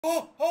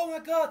Oh! Oh my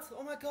god!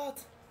 Oh my god!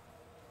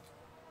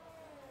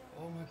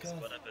 Oh my god.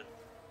 What happened?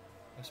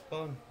 I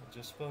spun. I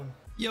just spun.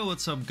 Yo,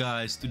 what's up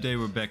guys? Today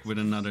we're back with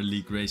another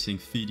league racing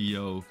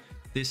video.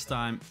 This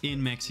time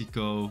in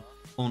Mexico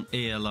on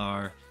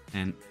ALR.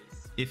 And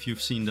if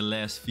you've seen the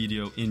last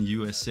video in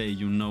USA,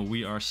 you know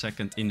we are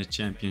second in the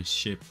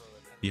championship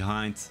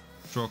behind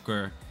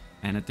LTrocker.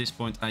 And at this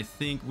point I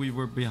think we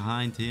were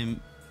behind him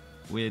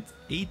with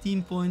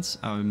 18 points.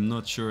 I'm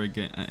not sure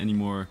again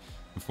anymore.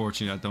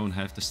 Unfortunately, I don't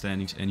have the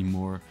standings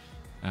anymore.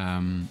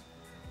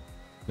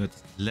 But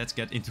let's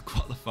get into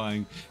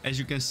qualifying. As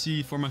you can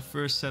see, for my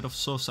first set of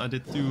softs, I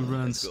did 2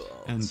 runs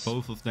and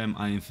both of them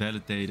I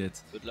invalidated.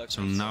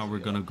 So now we're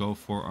gonna go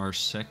for our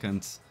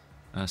second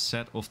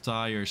set of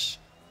tires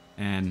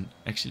and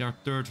actually our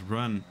third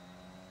run.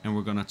 And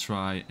we're gonna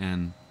try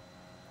and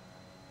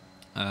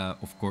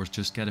of course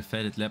just get a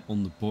vetted lap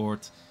on the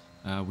board.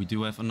 We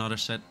do have another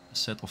set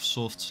of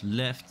softs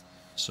left.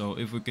 So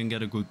if we can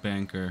get a good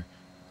banker,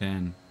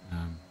 then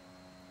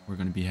we're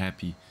gonna be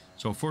happy.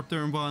 So for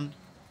turn 1,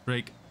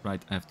 brake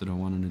right after the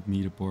 100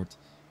 meter board,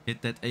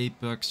 hit that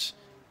apex,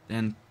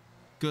 then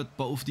cut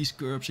both these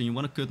curbs, and you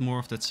want to cut more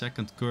of that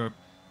second curb.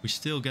 We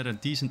still get a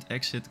decent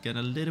exit, get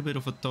a little bit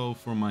of a tow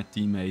from my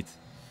teammate.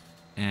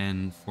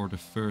 And for the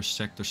first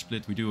sector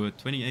split we do a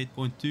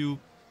 28.2,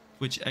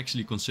 which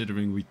actually,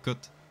 considering we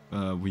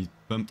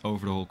bumped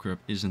over the whole curb,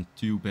 isn't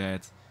too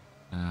bad.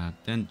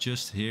 Then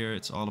just here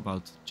it's all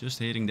about just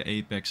hitting the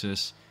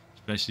apexes,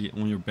 especially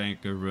on your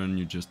banker run.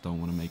 You just don't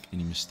want to make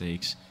any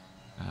mistakes.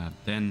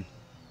 Then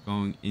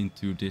going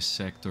into this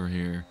sector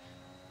here,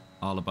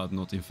 all about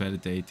not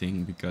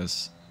invalidating,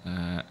 because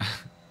I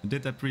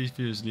did that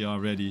previously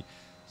already.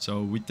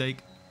 So we take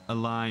a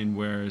line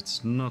where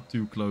it's not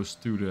too close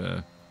to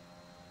the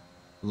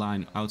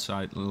line,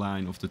 outside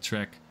line of the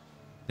track,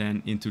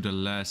 then into the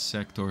last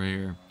sector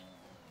here.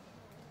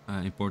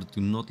 Important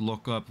to not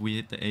lock up. We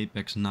hit the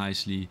apex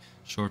nicely,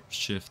 short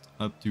shift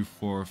up to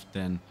 4th,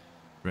 then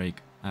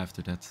brake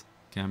after that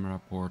camera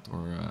port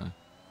or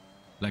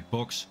black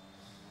box.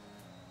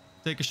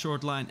 Take a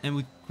short line and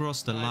we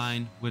cross the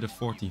line with a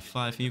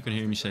 14.5. And you can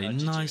hear me say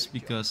nice,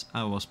 because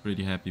I was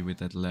pretty happy with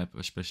that lap,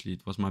 especially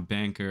it was my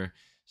banker.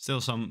 Still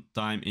some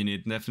time in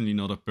it, definitely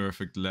not a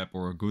perfect lap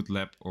or a good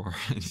lap or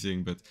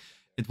anything, but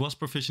it was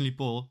proficiently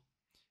pole.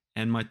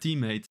 And my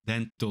teammate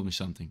then told me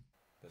something.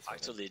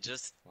 Actually,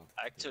 just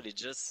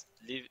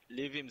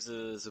leave him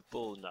the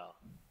pole now.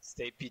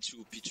 Stay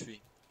P2, P3,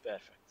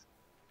 perfect.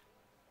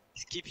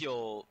 Keep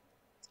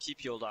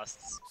your last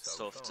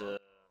soft.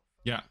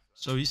 Yeah,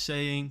 so he's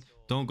saying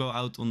don't go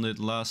out on the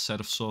last set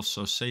of softs,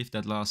 so save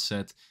that last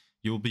set.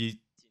 You'll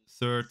be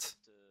 3rd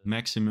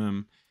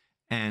maximum,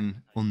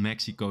 and on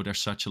Mexico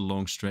there's such a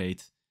long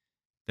straight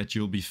that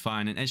you'll be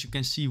fine. And as you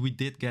can see, we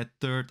did get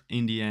 3rd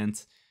in the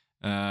end.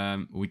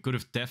 We could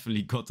have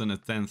definitely gotten a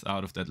 10th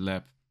out of that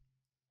lap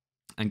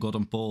and got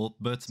on pole,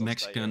 but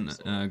Mexican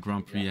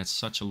Grand Prix has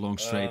such a long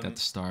straight at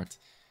the start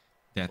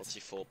that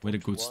with a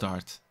good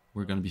start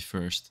we're gonna be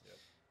first.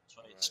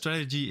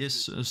 Strategy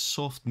is a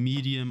soft,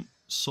 medium,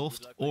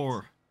 soft,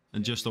 or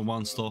just a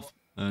one stop,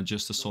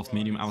 just a soft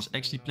medium. I was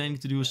actually planning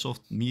to do a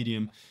soft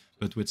medium,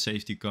 but with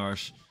safety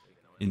cars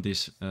in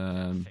this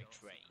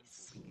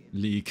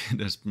league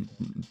that's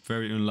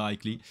very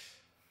unlikely.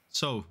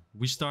 So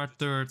we start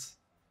 3rd,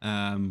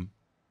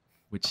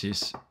 which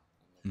is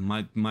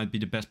might be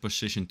the best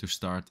position to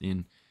start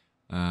in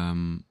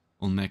on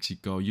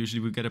Mexico.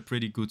 Usually we get a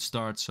pretty good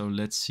start, so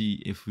let's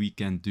see if we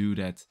can do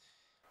that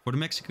for the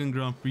Mexican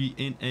Grand Prix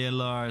in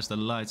ALR. As the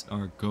lights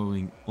are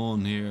going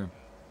on here,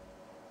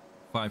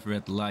 5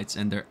 red lights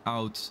and they're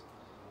out.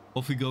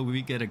 Off we go.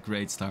 We get a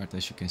great start,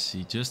 as you can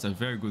see, just a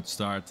very good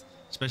start,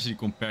 especially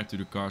compared to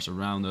the cars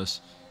around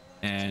us.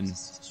 And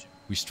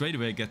we straight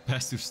away get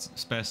past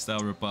style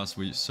repass,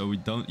 so we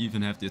don't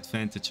even have the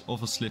advantage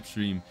of a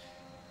slipstream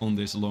on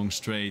this long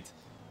straight.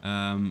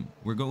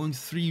 We're going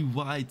 3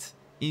 wide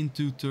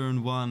into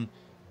turn 1,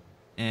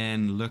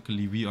 and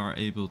luckily we are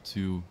able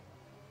to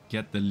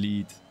get the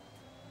lead.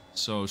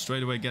 So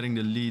straight away getting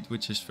the lead,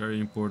 which is very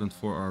important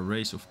for our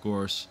race, of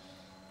course,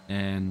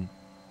 and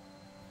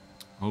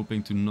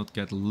hoping to not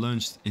get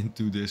launched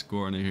into this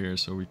corner here.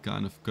 So we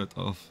kind of cut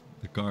off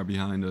the car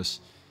behind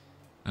us.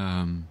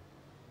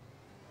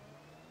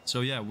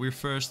 So yeah, we're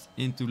first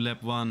into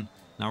lap 1.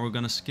 Now we're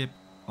gonna skip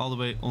all the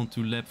way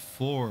onto lap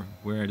 4,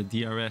 where the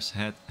DRS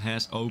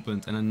has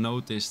opened, and I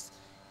noticed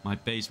my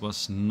pace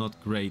was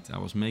not great. I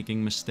was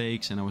making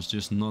mistakes and I was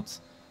just not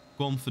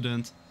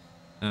confident.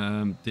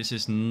 This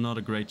is not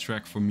a great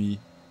track for me,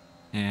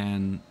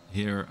 and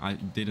here I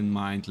didn't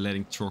mind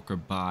letting LTrocker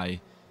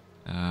by,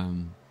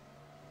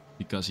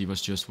 because he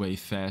was just way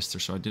faster,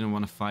 so I didn't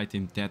want to fight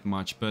him that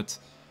much. But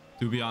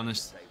to be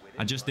honest,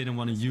 I just didn't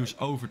want to use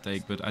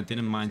overtake, but I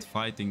didn't mind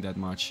fighting that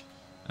much.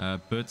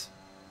 But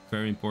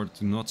very important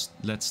to not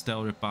let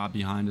Stel Repa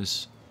behind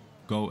us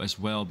go as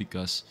well,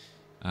 because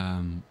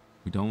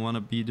we don't want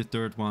to be the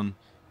 3rd one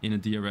in a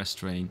DRS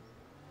train.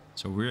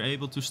 So we're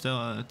able to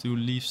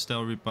leave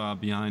Stel Repa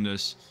behind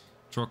us.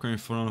 LTrocker in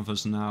front of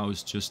us now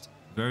is just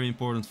very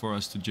important for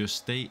us to just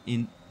stay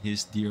in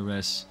his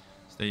DRS,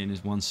 stay in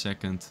his 1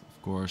 second,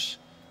 of course.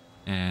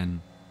 And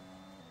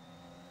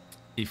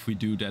if we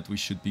do that, we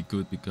should be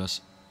good,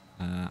 because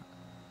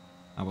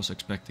I was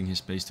expecting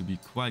his pace to be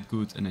quite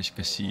good. And as you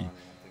can see,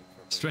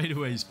 straight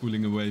away he's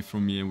pulling away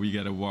from me, and we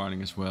get a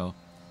warning as well.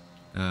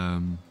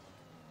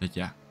 But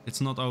yeah,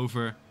 it's not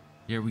over.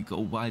 Here we go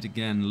wide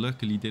again.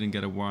 Luckily didn't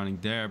get a warning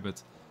there,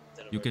 but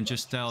you can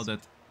just tell that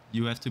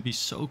you have to be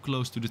so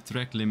close to the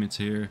track limits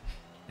here,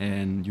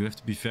 and you have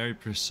to be very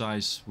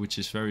precise, which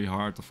is very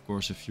hard, of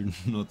course, if you're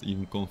not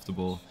even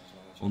comfortable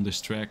on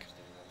this track.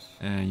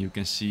 And you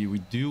can see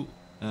we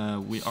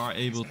are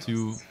able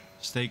to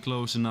stay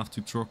close enough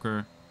to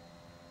Trocker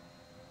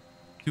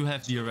to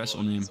have DRS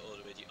on him,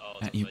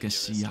 and you can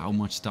see how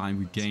much time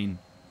we gain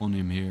on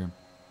him here.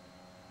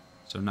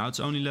 So now it's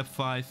only lap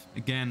 5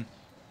 again.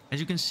 As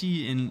you can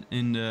see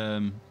in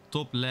the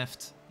top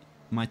left,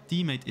 my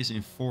teammate is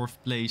in 4th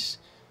place.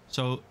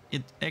 So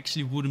it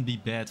actually wouldn't be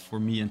bad for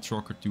me and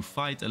Trocker to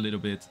fight a little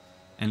bit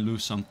and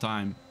lose some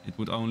time. It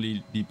would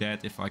only be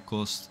bad if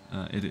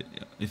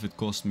if it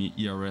cost me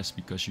ERS,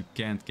 because you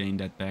can't gain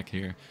that back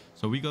here.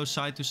 So we go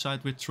side to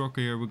side with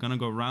Trocker here. We're gonna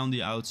go around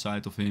the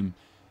outside of him,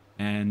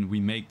 and we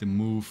make the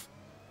move.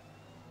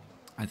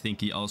 I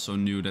think he also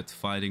knew that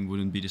fighting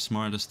wouldn't be the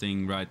smartest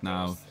thing right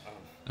now.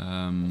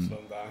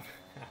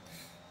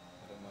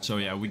 So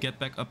yeah, we get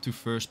back up to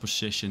 1st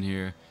position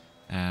here,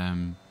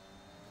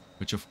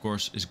 which of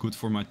course is good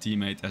for my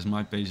teammate, as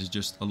my pace is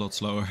just a lot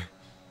slower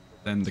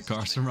than the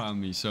cars around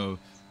me. So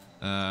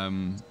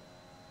don't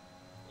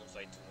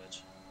fight too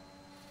much.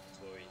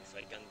 Don't worry. If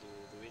I can do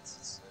it,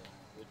 it's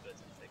good, but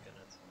if I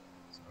cannot,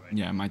 it's alright.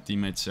 Yeah, my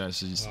teammate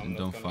says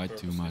don't fight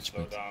too much,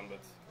 but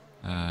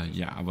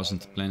yeah, I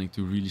wasn't planning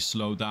to really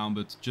slow down,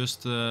 but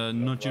just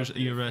not use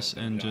ERS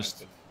and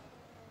just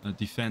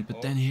defend.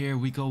 But then here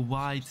we go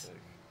wide,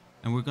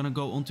 and we're gonna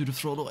go onto the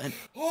throttle, and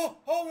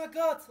oh my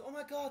god, oh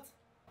my god.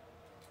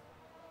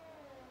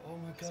 Oh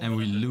my god. And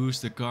we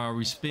lose the car,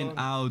 we spin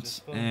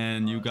out,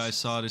 and you guys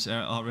saw this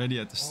already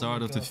at the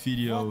start of the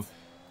video. What?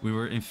 We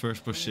were in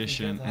 1st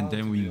position, and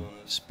then we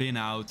spin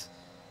out.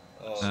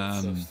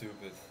 So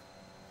stupid.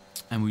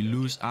 And we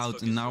lose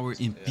out, and now we're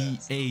in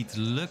P8.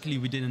 Luckily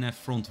we didn't have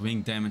front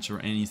wing damage or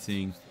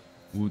anything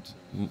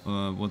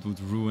what would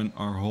ruin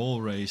our whole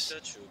race.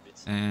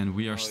 And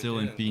we are still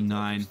in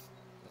P9.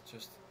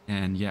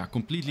 And yeah,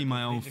 completely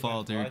my own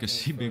fault here. You can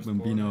see Big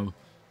Bambino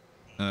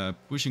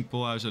pushing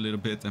Polhuis a little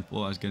bit, and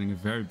Polhuis getting a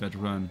very bad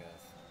run.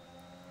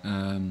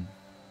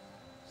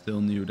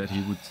 Still knew that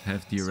he would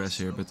have DRS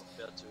here, but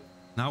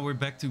now we're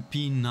back to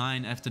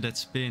P9 after that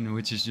spin,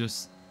 which is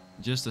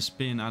just a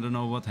spin. I don't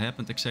know what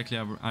happened exactly.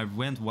 I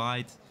went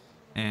wide,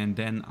 and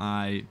then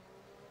I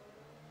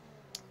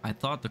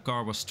thought the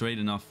car was straight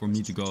enough for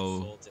me to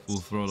go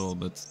full throttle,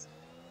 but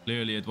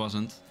clearly it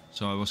wasn't.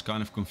 So I was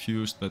kind of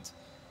confused, but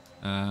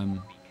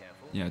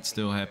yeah, it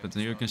still happened.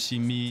 And here you can see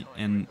me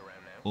and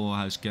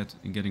Polhuis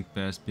getting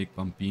past Big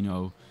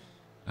Bambino,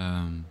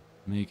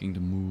 making the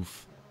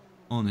move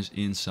on his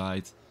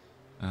inside.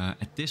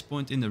 At this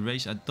point in the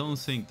race, I don't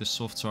think the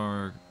softs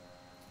are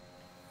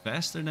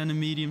faster than the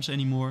mediums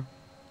anymore.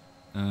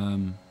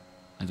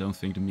 I don't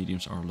think the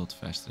mediums are a lot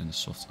faster than the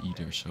softs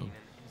either. So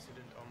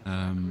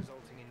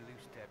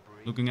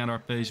looking at our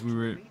pace,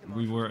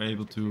 we were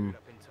able to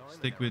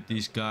stick with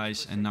these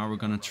guys, and now we're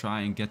gonna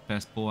try and get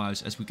past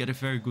Polhuis as we get a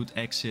very good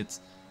exit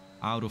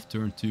out of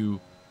turn 2,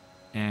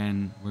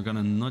 and we're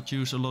gonna not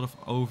use a lot of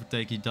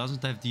overtake. He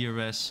doesn't have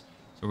DRS,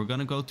 so we're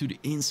gonna go to the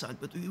inside,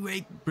 but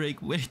we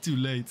brake way too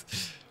late.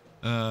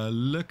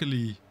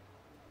 Luckily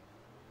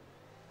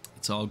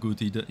it's all good.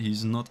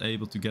 He's not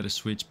able to get a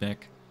switch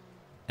back,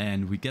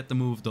 and we get the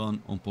move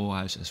done on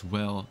Polhuis as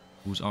well,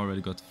 who's already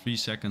got 3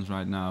 seconds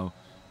right now.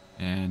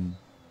 And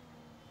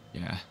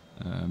yeah,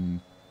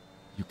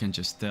 you can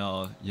just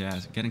tell, yeah,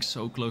 getting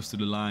so close to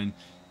the line,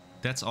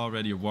 that's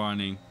already a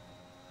warning.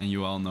 And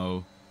you all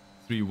know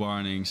 3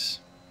 warnings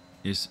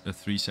is a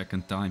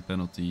 3-second time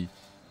penalty,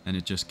 and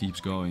it just keeps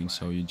going.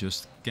 So you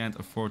just can't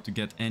afford to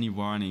get any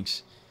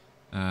warnings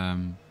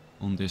on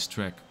this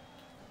track.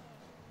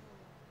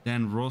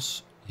 Then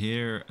Ross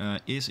here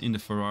is in the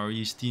Ferrari.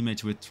 He's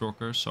teammates with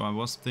Trocker, so I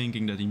was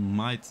thinking that he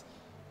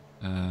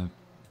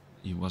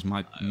was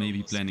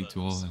maybe planning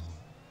to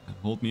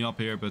hold me up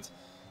here, but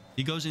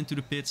he goes into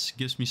the pits,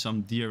 gives me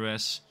some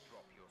DRS,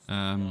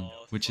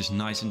 which is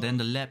nice. And then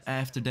the lap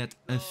after that,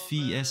 a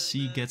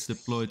VSC gets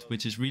deployed,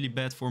 which is really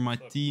bad for my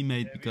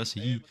teammate because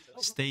he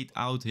stayed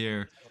out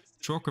here.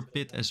 Trocker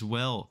pit as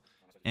well,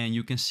 and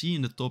you can see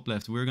in the top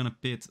left, we're gonna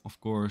pit,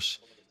 of course.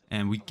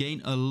 And we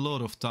gain a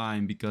lot of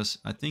time because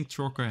I think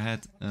Trocker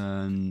had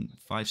a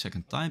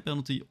 5-second time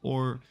penalty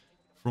or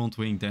front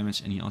wing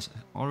damage, and he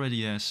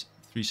already has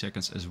 3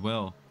 seconds as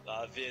well.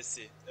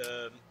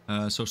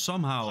 So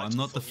somehow I'm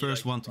not the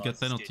first one to get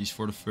penalties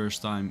for the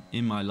first time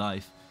in my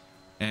life.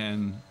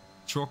 And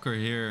Trocker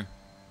here,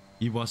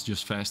 he was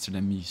just faster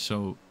than me,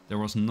 so there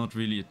was not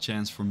really a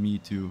chance for me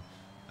to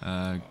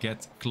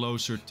get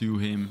closer to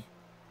him,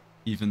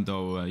 even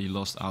though he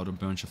lost out a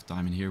bunch of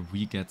time. And here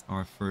we get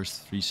our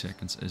first 3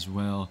 seconds as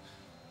well.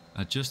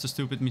 Just a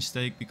stupid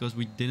mistake because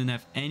we didn't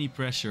have any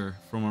pressure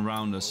from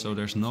around us, so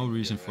there's no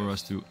reason for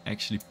us to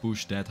actually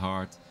push that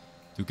hard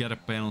to get a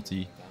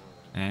penalty.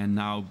 And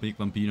now Big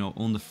Bambino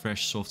on the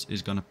fresh softs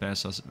is gonna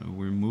pass us.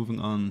 We're moving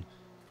on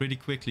pretty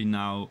quickly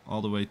now,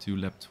 all the way to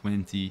lap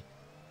 20.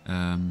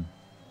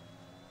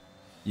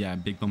 Yeah,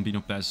 Big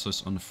Bambino passes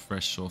us on the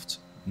fresh softs.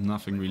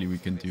 Nothing really we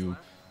can do.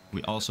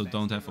 We also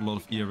don't have a lot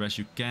of ERS.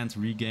 You can't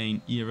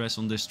regain ERS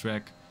on this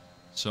track,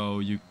 so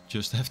you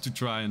just have to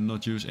try and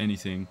not use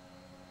anything.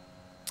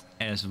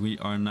 As we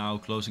are now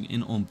closing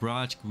in on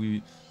Braj,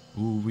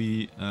 who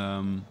we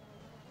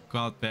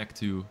got back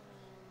to.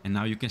 And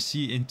now you can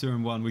see in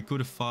turn 1, we could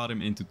have fought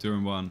him into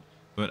turn 1.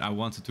 But I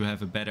wanted to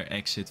have a better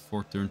exit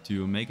for turn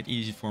 2. Make it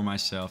easy for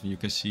myself. And you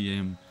can see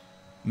him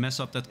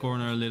mess up that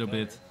corner a little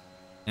bit.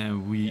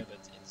 And we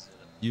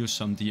use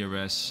some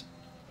DRS.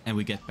 And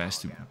we get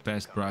past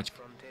Braj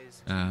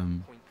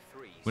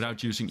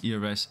without using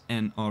ERS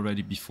and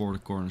already before the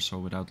corner. So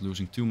without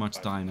losing too much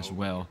time as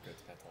well.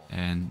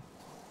 And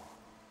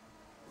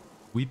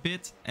we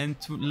pit. And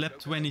to lap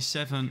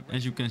 27,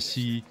 as you can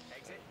see,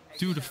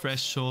 to the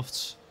fresh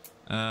softs.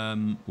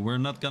 We're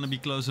not gonna be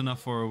close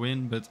enough for a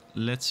win, but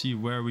let's see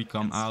where we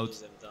come out.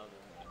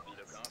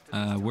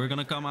 We're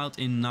gonna come out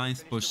in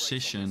 9th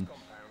position.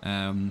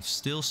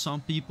 Still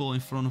some people in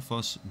front of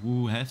us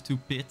who have to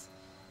pit.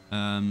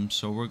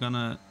 So we're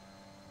gonna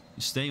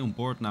stay on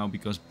board now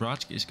because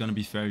Braj is gonna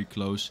be very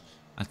close.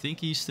 I think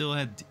he still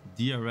had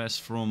DRS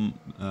from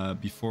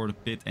before the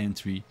pit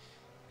entry,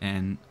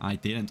 and I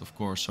didn't, of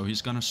course. So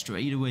he's gonna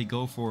straight away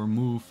go for a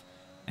move.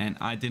 And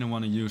I didn't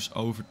want to use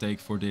overtake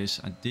for this.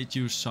 I did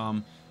use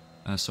some,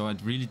 so I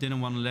really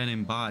didn't want to let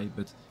him by.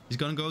 But he's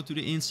gonna go to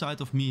the inside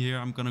of me here.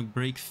 I'm gonna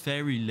brake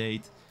very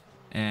late,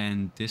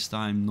 and this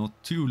time not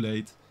too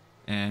late.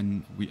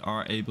 And we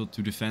are able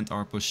to defend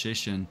our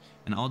position.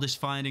 And all this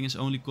fighting is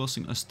only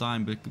costing us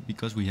time,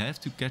 because we have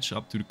to catch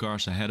up to the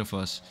cars ahead of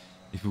us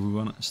if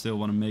we still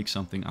want to make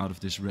something out of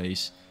this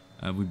race.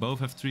 We both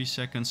have 3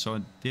 seconds, so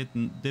I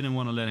didn't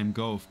want to let him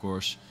go, of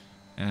course.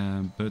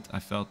 But I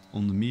felt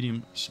on the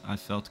mediums, I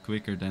felt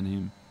quicker than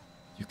him.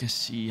 You can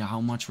see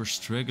how much we're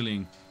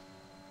struggling.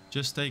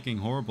 Just taking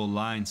horrible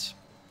lines.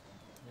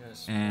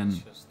 Yes, and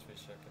just 3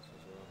 seconds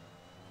as well.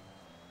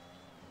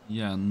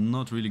 Yeah,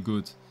 not really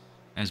good.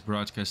 As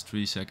Braj has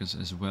 3 seconds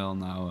as well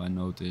now, I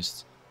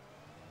noticed.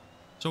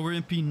 So we're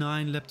in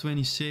P9, lap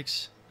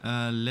 26.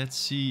 Let's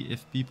see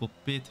if people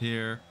pit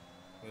here.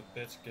 Will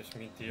pits gives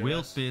me DRS.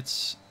 Will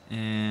pits,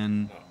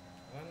 and No,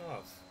 why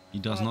not? he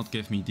does not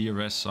give me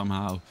DRS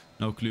somehow.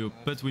 No clue.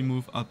 But we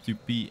move up to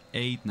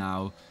P8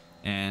 now.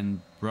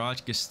 And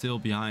Braj is still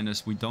behind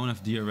us. We don't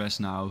have DRS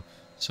now.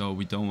 So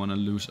we don't want to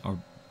lose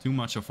too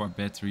much of our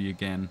battery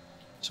again.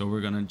 So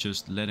we're gonna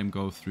just let him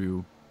go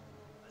through.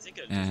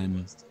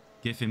 And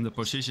give him the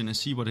position and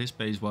see what his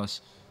pace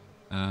was.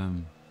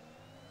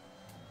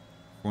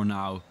 For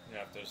now.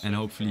 Yeah, and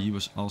hopefully he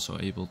was also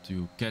able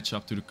to catch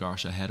up to the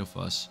cars ahead of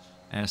us.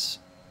 As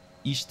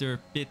Easter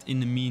pit in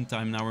the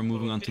meantime. Now we're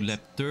moving on to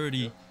lap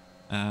 30.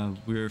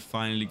 We're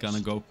finally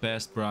gonna go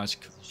past Braj.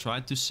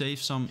 Tried to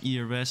save some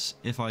ERS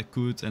if I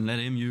could and let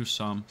him use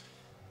some,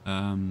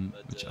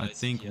 which I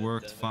think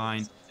worked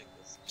fine.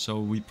 So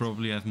we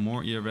probably have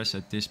more ERS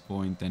at this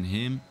point than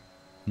him.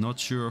 Not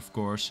sure, of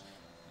course,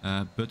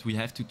 but we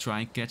have to try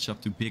and catch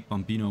up to Big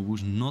Bambino,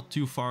 who's not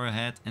too far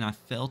ahead, and I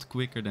felt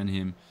quicker than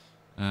him.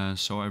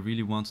 So I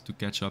really wanted to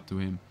catch up to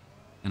him.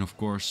 And of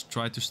course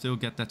try to still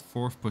get that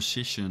 4th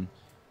position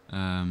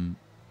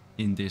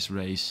in this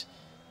race.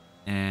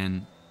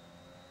 And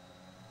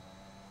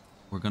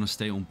we're gonna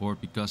stay on board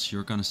because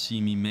you're gonna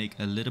see me make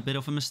a little bit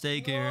of a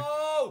mistake here.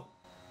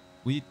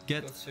 We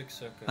get 6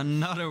 seconds.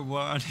 Another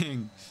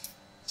warning.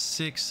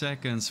 6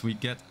 seconds. We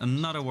get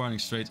another warning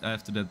straight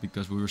after that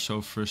because we were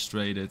so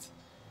frustrated.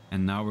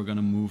 And now we're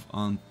gonna move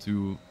on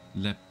to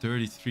lap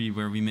 33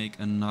 where we make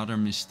another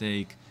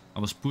mistake. I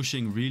was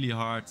pushing really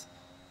hard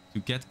to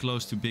get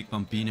close to Big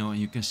Bambino, and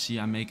you can see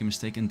I make a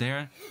mistake. And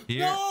here,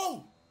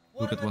 No!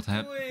 look at what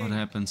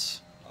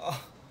happens. Oh.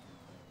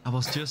 I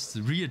was just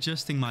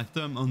readjusting my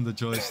thumb on the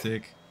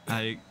joystick.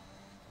 I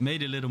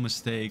made a little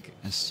mistake,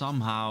 and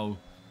somehow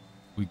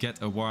we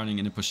get a warning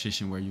in a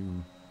position where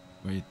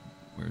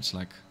it's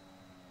like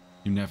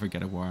you never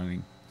get a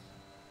warning.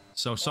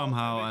 So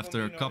somehow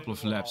after a couple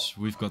of laps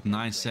we've got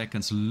 9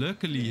 seconds.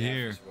 Luckily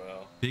here,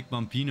 Big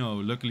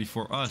Bambino, luckily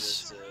for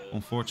us,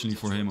 unfortunately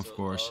for him, of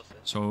course.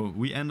 So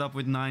we end up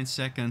with 9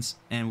 seconds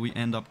and we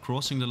end up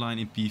crossing the line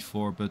in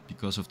P4, but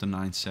because of the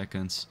 9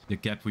 seconds, the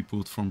gap we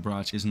pulled from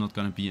Braj is not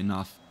going to be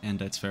enough. And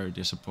that's very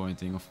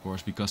disappointing, of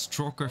course, because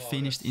LTrocker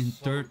finished in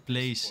 3rd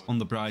place. On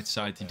the bright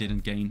side, he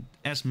didn't gain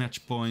as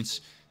much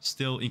points,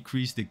 still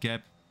increased the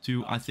gap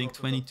to, I think,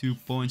 22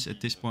 points at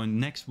this point.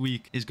 Next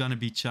week is gonna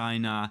be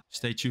China.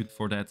 Stay tuned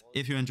for that.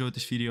 If you enjoyed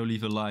this video,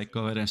 leave a like,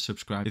 go ahead and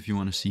subscribe if you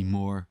want to see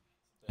more.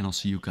 And I'll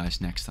see you guys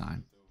next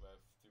time.